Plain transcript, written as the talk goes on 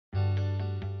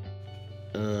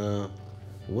Uh,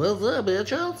 what's up,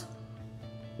 bitches?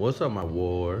 What's up, my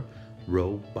war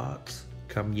robots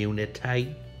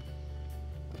community?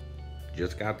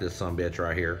 Just got this sumbitch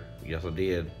right here. Yes, I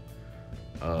did.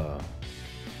 Uh,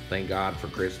 thank God for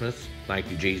Christmas. Thank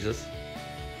you, Jesus.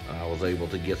 I was able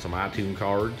to get some iTunes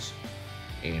cards,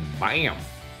 and bam,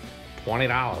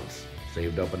 $20.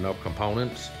 Saved up enough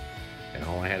components, and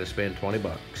all I had to spend 20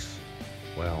 bucks.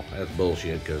 Well, that's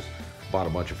bullshit, because I bought a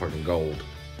bunch of fucking gold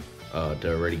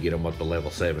to already get them up to level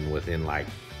 7 within like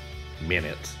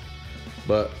minutes.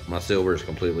 But my silver is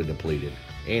completely depleted.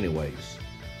 Anyways,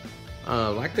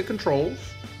 like the controls,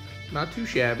 not too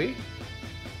shabby.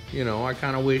 You know, I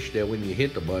kind of wish that when you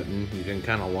hit the button, you can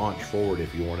kind of launch forward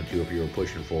if you wanted to, if you were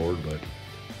pushing forward, but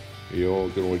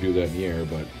you can only do that in the air.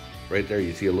 But right there,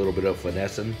 you see a little bit of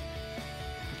finessing.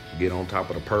 Get on top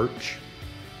of the perch,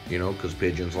 you know, because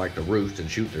pigeons like to roost and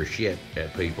shoot their shit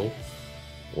at people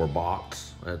or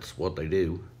bots. That's what they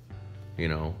do, you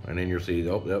know. And then you see,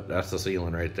 oh, yep, that's the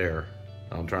ceiling right there.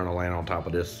 I'm trying to land on top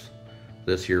of this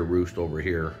here roost over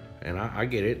here, and I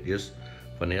get it. Just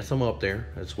finesse them up there.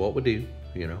 That's what we do.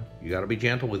 You know, you got to be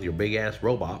gentle with your big ass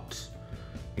robots.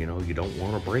 You know, you don't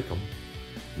want to break them.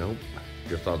 Nope.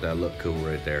 Just thought that looked cool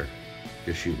right there.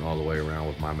 Just shooting all the way around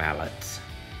with my mallets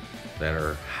that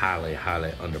are highly,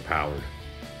 highly underpowered.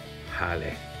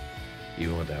 Highly.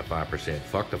 Even with that 5%.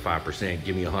 Fuck the 5%.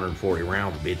 Give me 140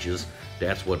 rounds, bitches.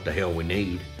 That's what the hell we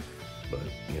need. But,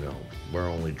 you know, we're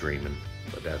only dreaming.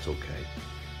 But that's okay.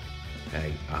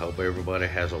 Hey, I hope everybody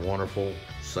has a wonderful,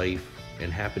 safe,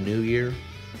 and happy new year.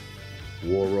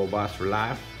 War robots for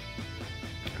life.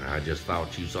 And I just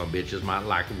thought you some bitches might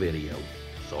like a video,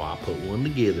 so I put one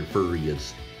together for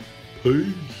yous.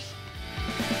 Peace.